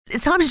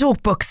It's time to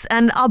talk books,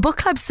 and our book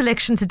club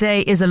selection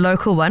today is a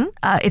local one.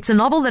 It's a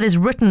novel that is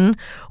written,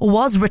 or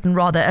was written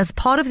rather, as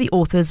part of the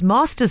author's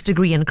master's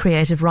degree in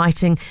creative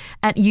writing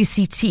at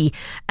UCT.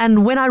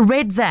 And when I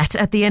read that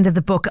at the end of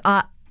the book,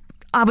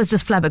 I was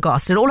just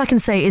flabbergasted. All I can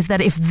say is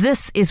that if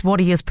this is what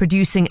he is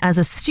producing as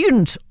a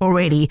student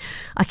already,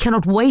 I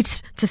cannot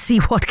wait to see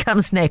what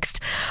comes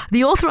next.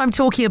 The author I'm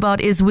talking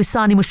about is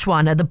Wisani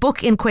Mushwana. The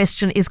book in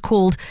question is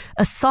called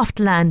A Soft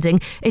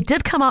Landing. It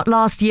did come out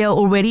last year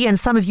already, and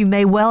some of you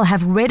may well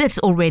have read it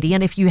already.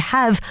 And if you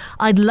have,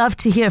 I'd love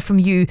to hear from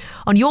you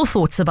on your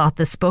thoughts about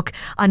this book.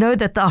 I know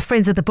that our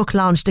friends at the Book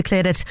Lounge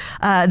declared it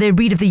their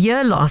read of the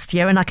year last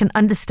year, and I can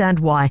understand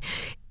why.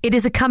 It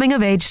is a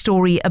coming-of-age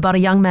story about a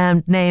young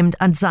man named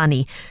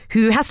Wisani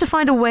who has to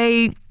find a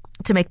way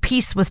to make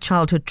peace with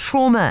childhood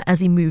trauma as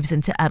he moves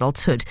into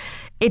adulthood.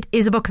 It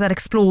is a book that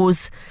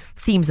explores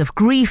themes of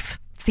grief,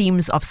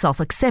 themes of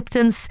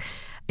self-acceptance.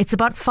 It's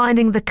about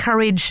finding the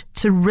courage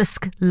to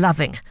risk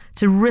loving,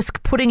 to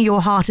risk putting your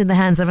heart in the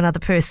hands of another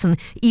person,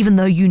 even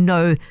though you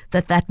know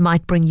that that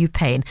might bring you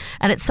pain.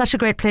 And it's such a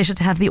great pleasure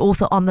to have the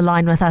author on the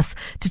line with us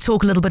to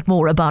talk a little bit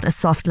more about A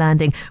Soft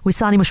Landing.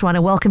 Wisani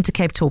Mushwana, welcome to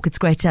Cape Talk. It's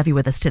great to have you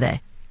with us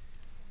today.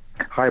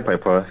 Hi,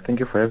 Piper.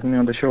 Thank you for having me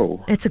on the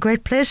show. It's a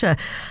great pleasure.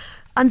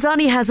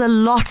 Wisani has a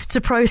lot to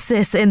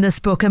process in this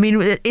book. I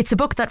mean, it's a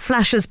book that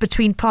flashes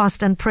between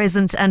past and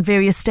present and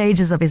various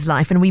stages of his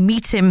life. And we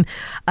meet him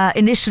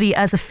initially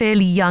as a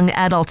fairly young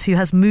adult who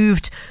has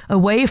moved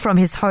away from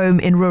his home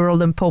in rural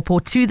Limpopo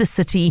to the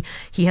city.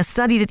 He has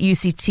studied at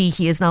UCT.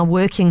 He is now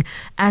working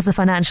as a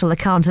financial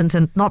accountant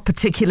and not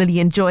particularly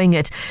enjoying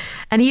it.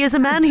 And he is a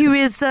man who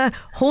is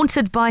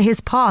haunted by his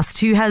past,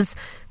 who has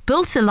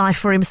built a life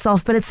for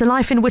himself, but it's a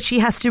life in which he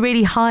has to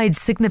really hide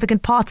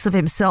significant parts of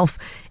himself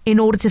in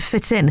order to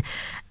fit in.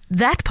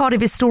 That part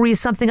of his story is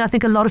something I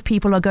think a lot of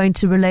people are going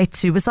to relate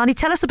to. Wisani,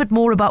 tell us a bit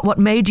more about what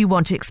made you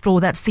want to explore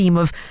that theme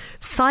of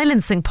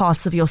silencing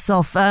parts of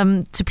yourself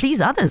to please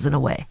others in a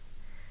way.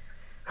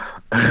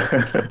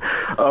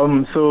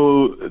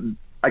 So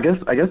I guess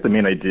the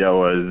main idea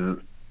was,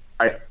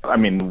 I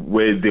mean,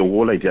 where the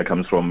whole idea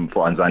comes from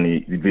for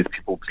Wisani, this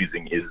people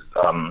pleasing is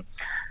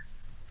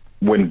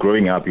when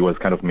growing up, he was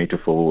kind of made to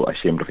feel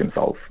ashamed of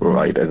himself,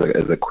 right,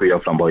 as a queer,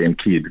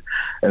 flamboyant kid,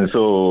 and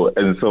so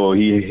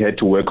he had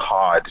to work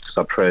hard to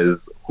suppress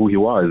who he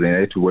was, and he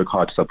had to work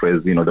hard to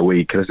suppress, the way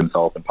he carries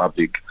himself in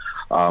public,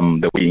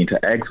 the way he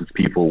interacts with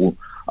people,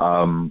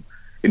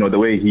 the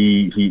way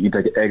he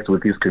interacts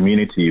with his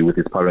community, with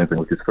his parents and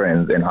with his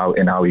friends, and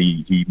how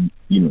he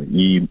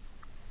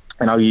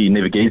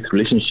navigates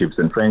relationships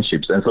and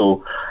friendships. And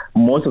so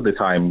most of the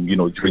time,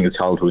 during his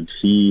childhood,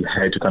 he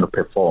had to kind of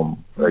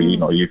perform.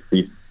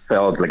 He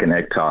felt like an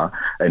actor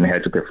and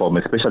had to perform,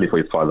 especially for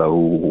his father,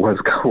 who was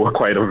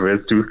quite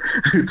averse to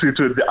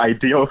the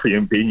idea of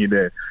him being in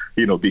a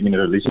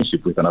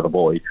relationship with another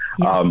boy.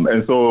 Yeah.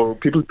 And so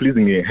people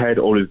pleasing had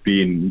always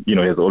been,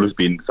 has always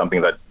been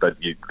something that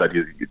he's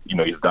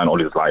done all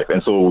his life.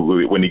 And so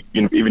when he,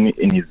 even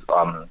in his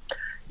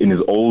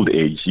old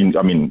age,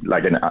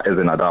 as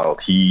an adult,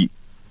 he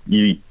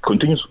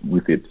continues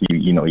with it.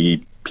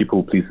 He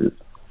people pleases.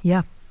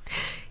 Yeah.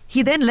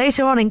 He then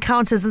later on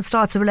encounters and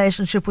starts a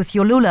relationship with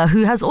Yolula,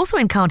 who has also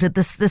encountered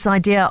this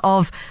idea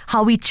of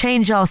how we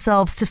change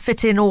ourselves to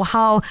fit in, or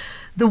how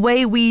the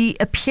way we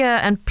appear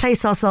and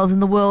place ourselves in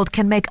the world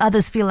can make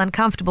others feel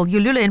uncomfortable.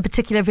 Yolula in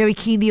particular very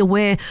keenly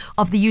aware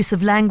of the use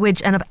of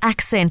language and of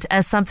accent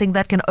as something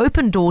that can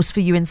open doors for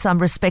you in some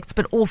respects,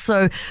 but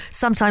also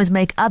sometimes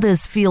make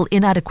others feel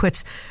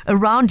inadequate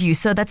around you.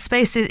 So that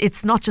space,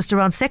 it's not just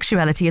around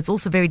sexuality, it's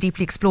also very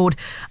deeply explored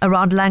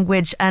around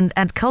language and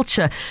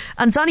culture.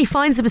 And Wisani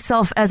finds himself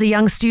as a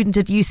young student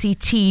at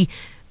UCT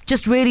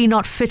just really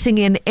not fitting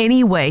in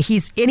anyway.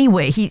 He's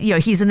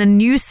in a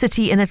new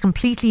city, in a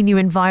completely new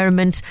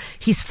environment.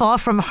 He's far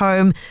from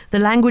home. The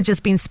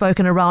languages being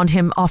spoken around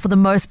him are for the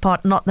most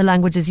part not the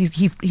languages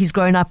he's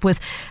grown up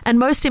with. And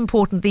most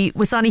importantly,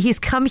 Wisani, he's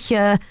come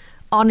here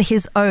on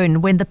his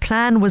own when the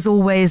plan was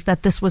always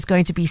that this was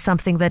going to be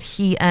something that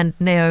he and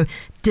Neo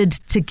did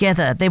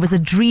together. There was a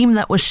dream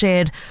that was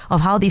shared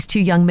of how these two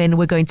young men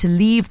were going to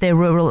leave their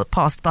rural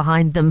past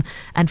behind them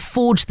and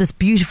forge this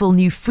beautiful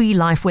new free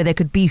life where they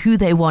could be who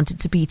they wanted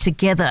to be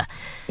together.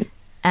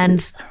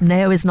 And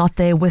Neo is not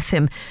there with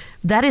him.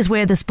 That is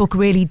where this book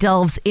really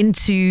delves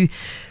into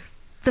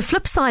the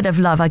flip side of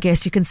love, I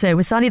guess you can say,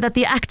 Wisani, that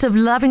the act of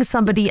loving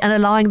somebody and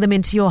allowing them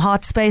into your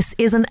heart space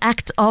is an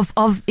act of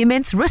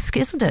immense risk,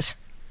 isn't it?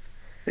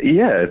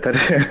 Yeah,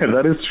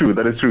 that is true.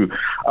 That is true.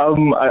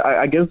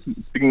 I guess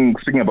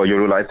speaking about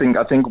Yolula, I think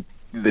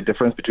the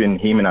difference between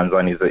him and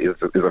Wisani is the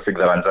fact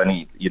that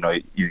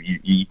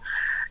Wisani,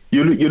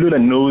 Yolula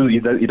knows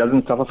he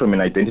doesn't suffer from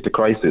an identity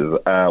crisis,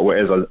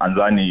 whereas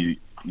Wisani,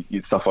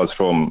 he suffers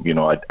from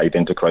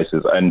identity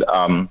crisis, and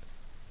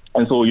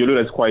so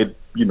Yolula is quite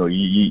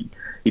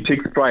he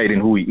takes pride in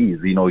who he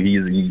is.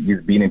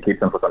 He's been in Cape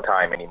Town for some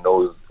time, and he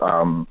knows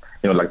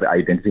like the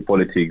identity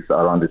politics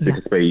around the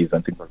city space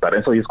and things like that.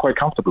 And so he's quite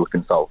comfortable with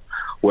himself.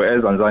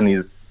 Whereas Wisani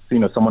is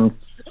someone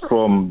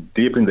from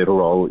deep in the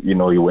rural, he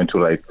went to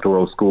like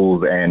rural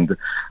schools, and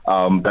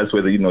that's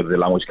where the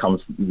language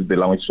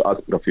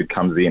aspect of it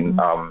comes in.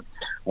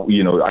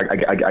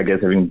 I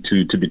guess having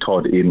to be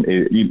taught in,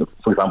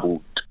 for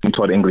example, being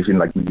taught English in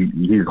like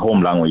his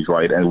home language,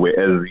 right? And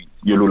whereas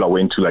Yolula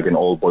went to like an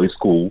all boys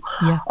school,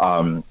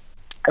 and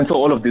so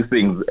all of these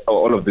things,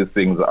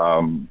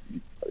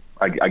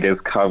 I guess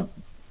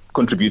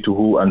contribute to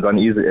who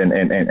Anzani is,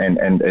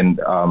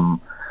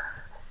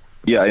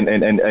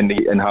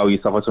 and how he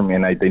suffers from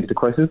an identity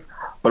crisis.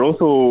 But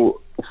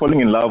also falling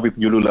in love with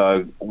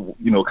Yolula,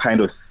 kind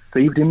of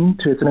saved him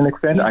to a certain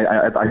extent.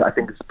 I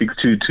think it speaks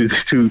to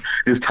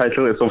this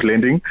title, A Soft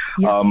Landing.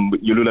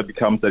 Yolula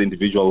becomes that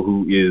individual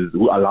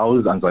who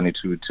allows Anzani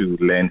to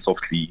land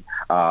softly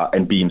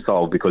and be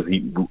himself, because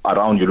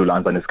around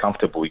Yolula, Anzani is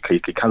comfortable. He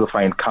kind of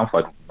find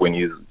comfort when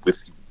he's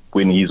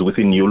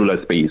within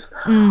Yolula's space.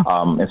 And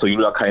so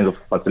Yolula kind of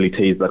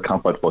facilitates that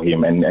comfort for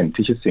him and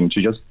teaches him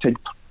to just take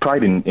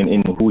pride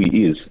in who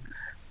he is.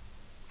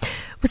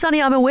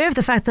 Wisani, I'm aware of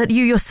the fact that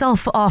you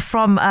yourself are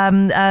from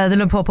the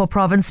Limpopo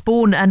province,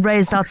 born and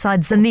raised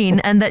outside Tzaneen,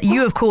 and that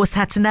you, of course,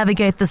 had to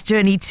navigate this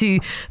journey to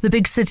the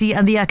big city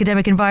and the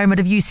academic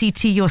environment of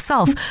UCT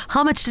yourself.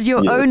 How much did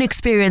your own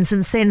experience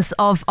and sense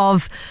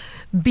of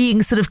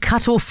being sort of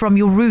cut off from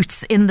your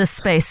roots in this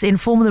space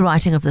inform the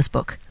writing of this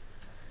book?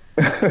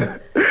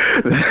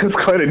 That's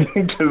quite an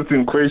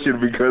interesting question,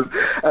 because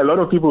a lot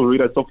of people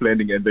read A Soft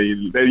Landing and they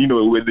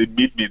when they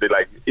meet me, they're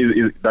like,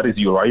 that is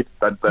you, right?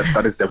 That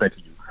is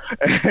definitely you.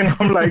 And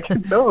I'm like,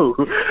 no.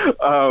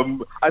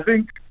 I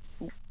think,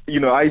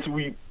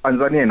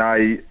 Anzani and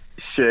I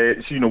share,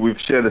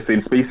 we've shared the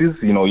same spaces.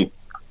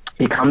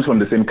 He comes from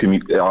the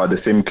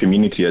same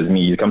community as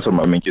me. He comes from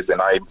Manchester,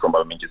 and I'm from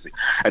Manchester.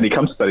 And he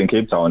comes to study in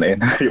Cape Town,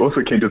 and I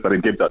also came to study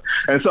in Cape Town.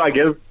 And so I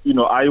guess,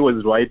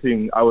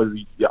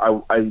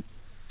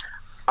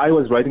 I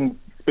was writing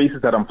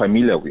spaces that I'm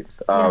familiar with.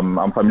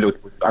 I'm familiar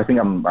with. I think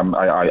I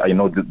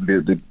know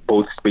the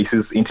both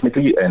spaces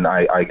intimately, and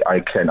I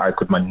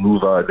could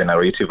maneuver the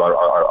narrative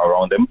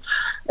around them.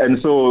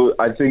 And so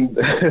I think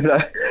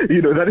that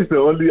that is the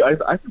only. I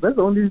think that's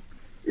the only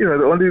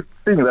the only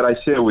thing that I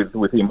share with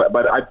him.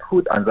 But I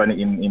put Anzani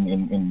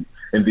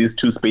in these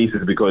two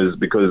spaces because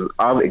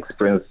I've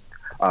experienced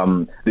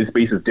these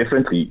spaces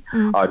differently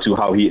to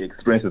how he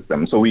experiences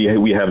them. So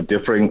we have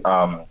different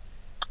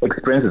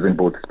experiences in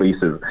both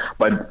spaces,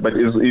 but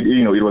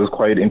it was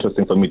quite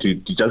interesting for me to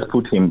just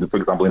put him, for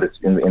example, in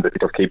the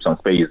city of Cape Town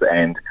space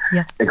and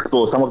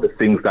explore some of the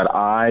things that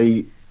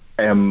I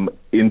am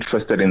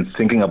interested in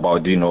thinking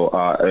about,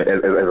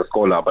 as a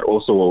scholar, but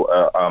also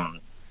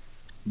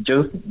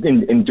just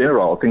in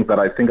general, things that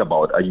I think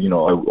about. I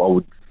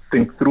would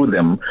think through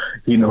them,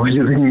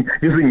 using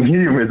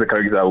him as a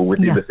character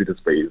within the city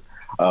space.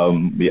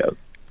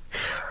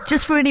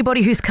 Just for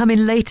anybody who's come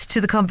in late to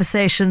the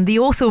conversation, the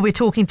author we're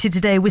talking to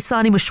today,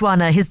 Wisani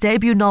Mushwana, his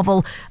debut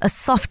novel, A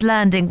Soft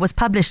Landing, was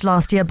published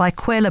last year by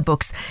Kwela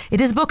Books.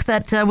 It is a book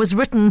that was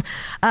written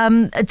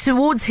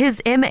towards his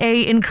MA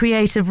in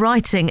creative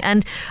writing.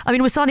 And I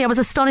mean, Wisani, I was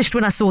astonished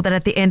when I saw that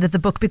at the end of the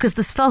book, because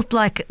this felt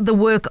like the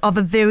work of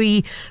a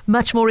very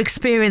much more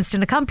experienced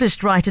and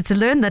accomplished writer. To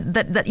learn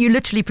that you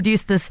literally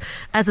produced this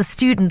as a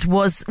student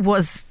was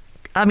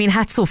I mean,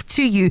 hats off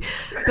to you.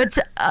 But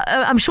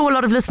I'm sure a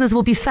lot of listeners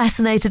will be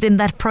fascinated in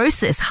that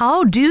process.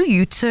 How do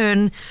you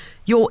turn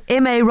your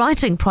MA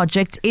writing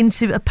project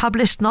into a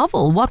published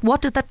novel?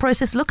 What did that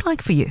process look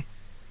like for you?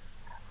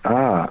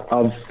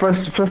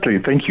 Firstly,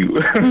 thank you.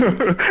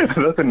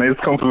 That's a nice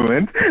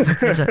compliment.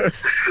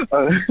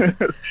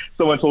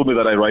 Someone told me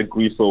that I write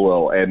grief so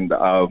well, and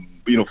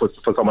for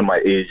someone my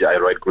age, I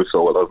write grief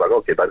so well. I was like,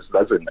 okay, that's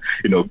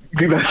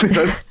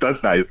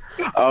nice.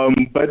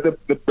 But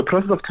the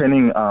process of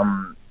turning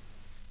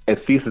a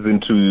thesis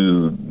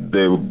into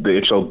the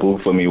actual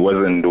book for me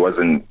wasn't it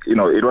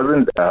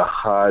wasn't a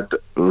hard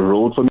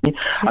road for me.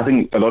 I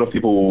think a lot of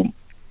people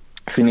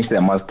finish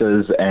their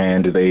masters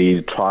and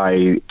they try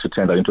to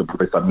turn that into a book.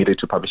 They submit it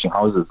to publishing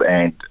houses,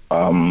 and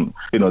some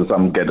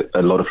get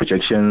a lot of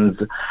rejections.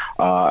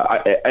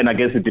 And I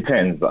guess it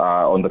depends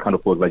on the kind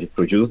of work that you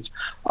produced.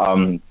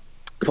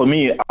 For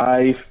me,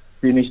 I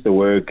finished the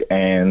work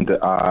and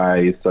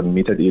I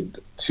submitted it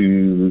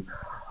to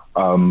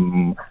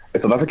a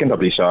South African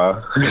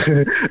publisher.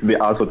 They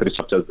asked for 3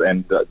 chapters,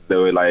 and they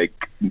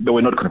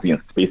were not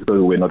convinced. Basically,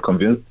 we were not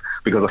convinced,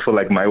 because I feel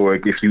like my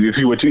work, if you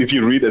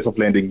read A Soft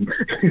Landing,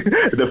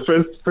 the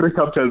first 3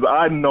 chapters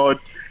are not,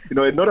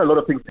 not a lot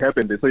of things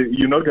happen. So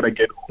you're not gonna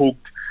get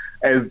hooked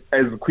as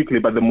quickly.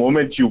 But the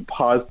moment you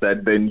pass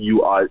that, then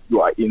you are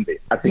in there.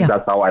 I think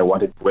that's how I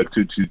wanted the work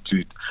to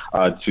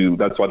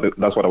that's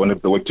what I wanted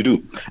the work to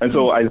do. And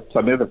so I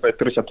submitted the first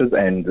 3 chapters,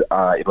 and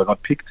it was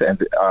not picked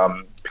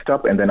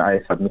up, and then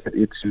I submitted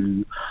it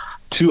to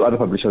 2 other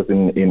publishers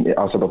in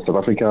outside of South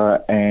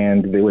Africa,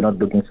 and they were not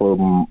looking for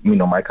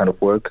my kind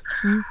of work,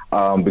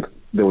 because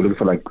they were looking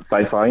for like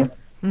sci-fi.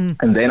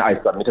 And then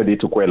I submitted it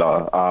to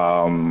Kwela,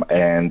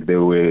 and they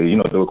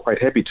were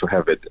quite happy to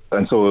have it.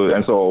 And so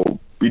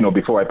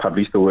before I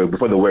published the work,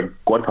 before the work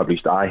got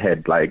published, I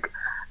had like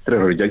set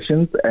of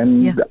rejections,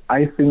 and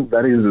I think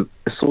that is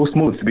so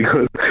smooth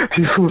because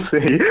people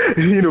say,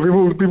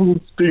 people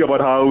speak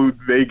about how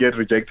they get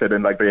rejected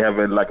and like they have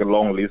a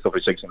long list of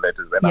rejection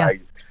letters,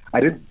 and I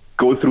didn't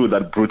go through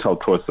that brutal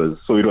process,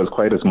 so it was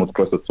quite a smooth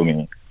process for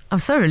me. I'm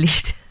so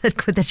relieved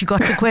that you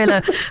got to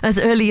Kwela as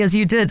early as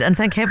you did, and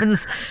thank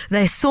heavens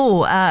they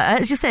saw.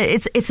 As you say,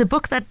 it's a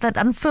book that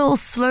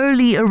unfurls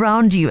slowly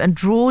around you and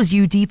draws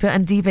you deeper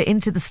and deeper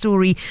into the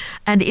story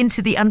and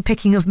into the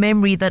unpicking of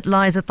memory that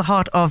lies at the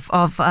heart of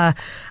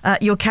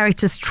your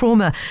character's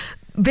trauma.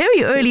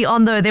 Very early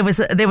on, though, there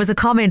was a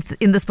comment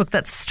in this book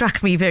that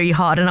struck me very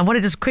hard, and I want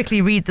to just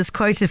quickly read this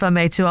quote, if I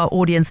may, to our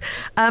audience.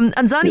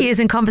 Anzani is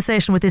in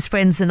conversation with his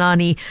friend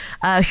Zinani,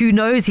 who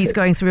knows he's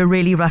going through a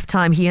really rough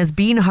time. He has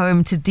been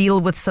home to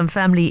deal with some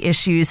family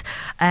issues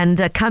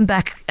and come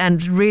back,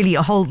 and really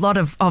a whole lot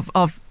of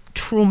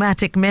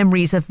traumatic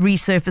memories have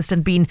resurfaced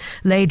and been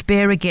laid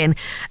bare again.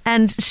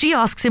 And she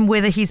asks him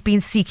whether he's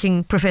been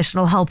seeking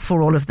professional help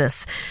for all of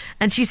this.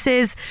 And she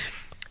says,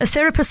 a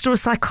therapist or a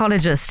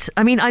psychologist.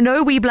 I mean, I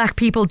know we black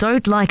people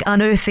don't like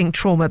unearthing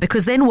trauma,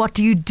 because then what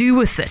do you do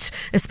with it?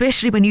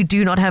 Especially when you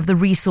do not have the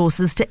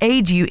resources to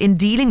aid you in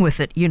dealing with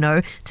it,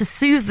 to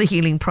soothe the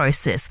healing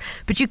process.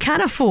 But you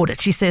can afford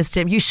it, she says to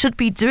him. You should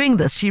be doing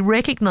this. She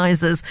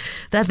recognizes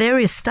that there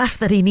is stuff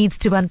that he needs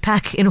to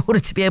unpack in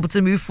order to be able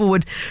to move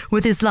forward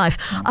with his life.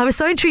 I was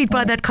so intrigued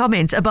by that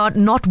comment about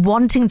not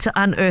wanting to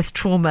unearth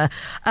trauma.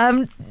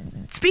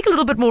 Speak a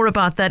little bit more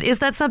about that. Is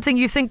that something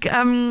you think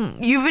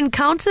you've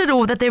encountered,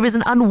 or that there is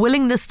an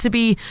unwillingness to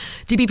be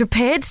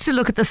prepared to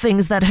look at the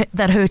things that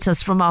hurt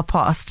us from our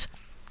past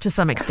to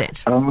some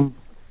extent? I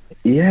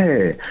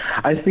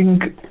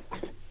think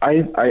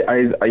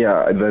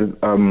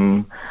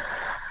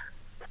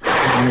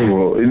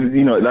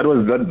that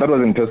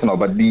was impersonal,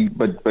 but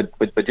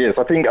yes,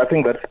 I think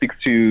that speaks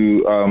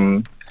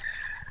to.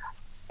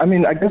 I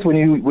mean, I guess when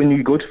you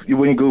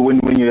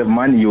have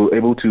money, you're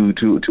able to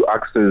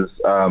access.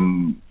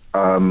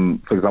 For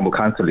example,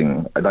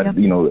 counseling. That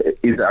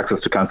is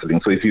access to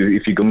counseling. So if you're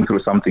going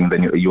through something,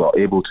 then you are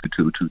able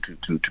to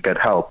get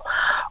help.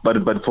 But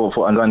for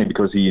Anzani,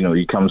 because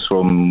he comes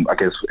from, I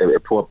guess, a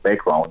poor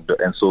background,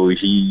 and so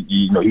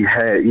he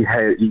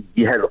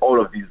has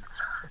all of these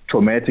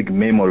traumatic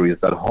memories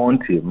that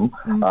haunt him,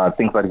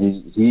 things that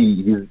he's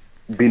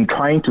been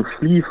trying to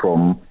flee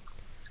from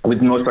with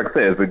no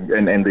success,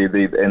 and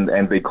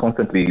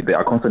they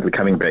are constantly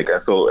coming back,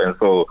 and so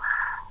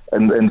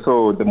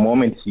the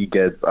moment he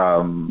gets,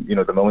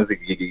 the moment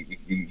he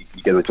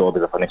gets a job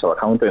as a financial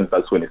accountant,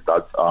 that's when he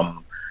starts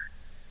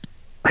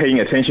paying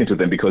attention to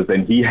them, because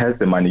then he has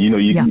the money.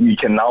 You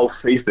can now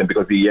face them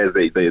because he has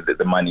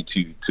the money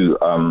to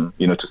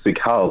seek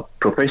help,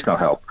 professional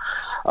help,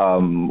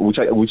 which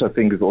I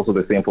think is also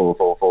the same for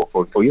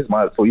his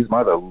mother. For his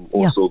mother, who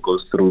also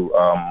goes through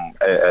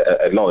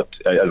a lot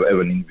as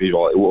an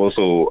individual, who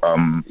also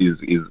is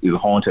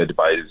haunted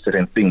by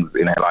certain things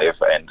in her life,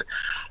 and.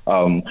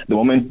 The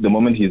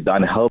moment he's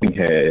done helping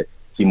her,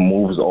 he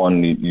moves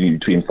on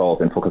to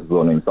himself and focuses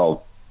on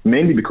himself,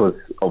 mainly because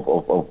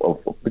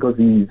because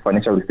he's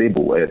financially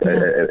stable at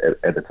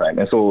the time.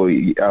 And so,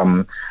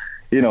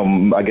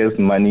 I guess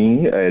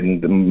money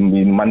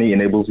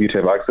enables you to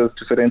have access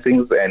to certain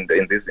things, and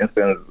in this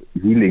instance,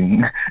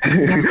 healing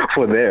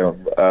for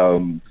them.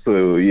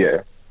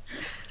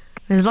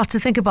 There's a lot to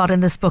think about in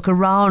this book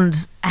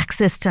around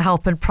access to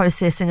help and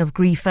processing of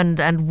grief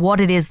and what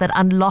it is that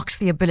unlocks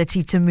the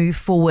ability to move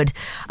forward,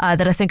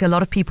 that I think a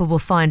lot of people will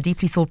find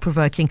deeply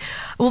thought-provoking.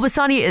 Well,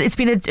 Wisani, it's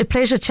been a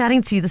pleasure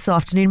chatting to you this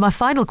afternoon. My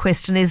final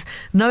question is,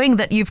 knowing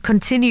that you've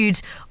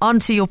continued on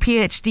to your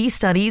PhD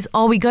studies,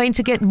 are we going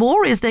to get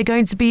more? Is there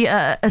going to be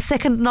a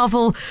second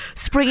novel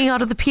springing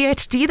out of the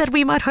PhD that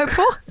we might hope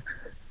for?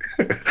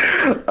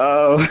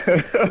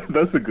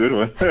 That's a good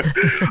one.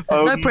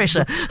 No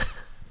pressure.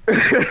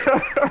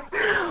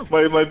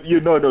 my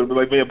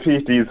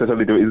PhD is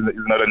certainly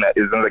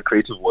is not a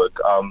creative work.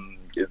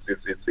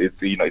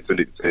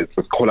 It's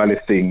a scholarly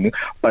thing,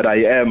 but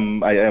I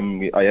am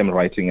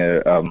writing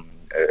a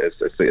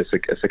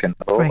second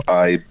novel. Right.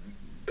 I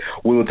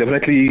will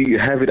definitely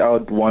have it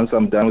out once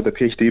I'm done with the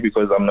PhD,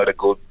 because I'm not a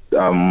good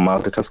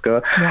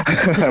multitasker.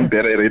 I'm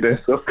better at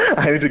it, so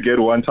I need to get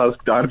one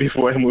task done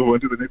before I move on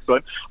to the next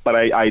one. But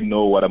I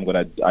know what I'm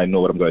gonna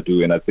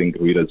do, and I think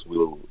readers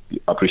will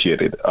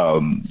appreciate it.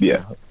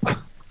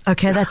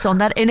 Okay, that's on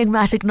that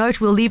enigmatic note.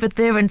 We'll leave it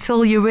there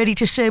until you're ready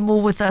to share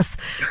more with us,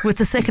 with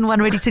the second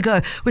one ready to go.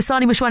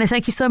 Wisani Mushwana,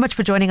 thank you so much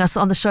for joining us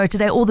on the show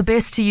today. All the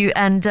best to you,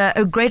 and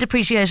a great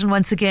appreciation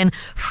once again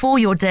for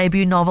your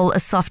debut novel, A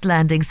Soft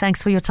Landing.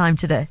 Thanks for your time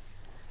today.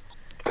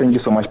 Thank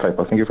you so much,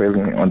 Piper. Thank you for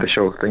having me on the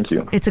show. Thank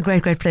you. It's a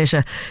great, great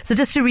pleasure. So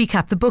just to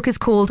recap, the book is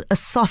called A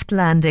Soft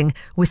Landing.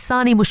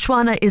 Wisani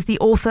Mushwana is the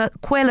author,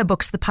 Kwela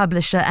Books the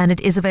publisher, and it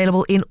is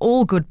available in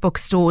all good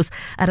bookstores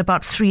at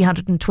about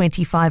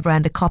 325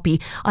 Rand a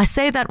copy. I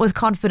say that with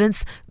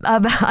confidence.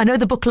 I know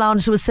the Book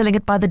Lounge was selling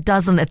it by the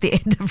dozen at the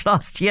end of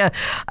last year.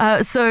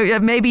 So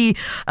maybe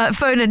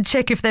phone and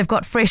check if they've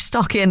got fresh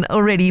stock in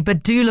already,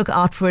 but do look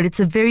out for it. It's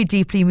a very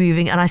deeply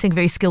moving and I think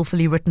very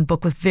skillfully written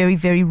book with very,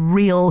 very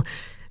real,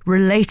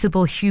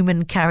 relatable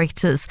human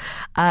characters.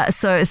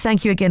 So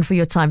thank you again for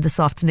your time this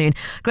afternoon.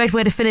 Great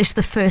way to finish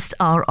the first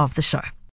hour of the show.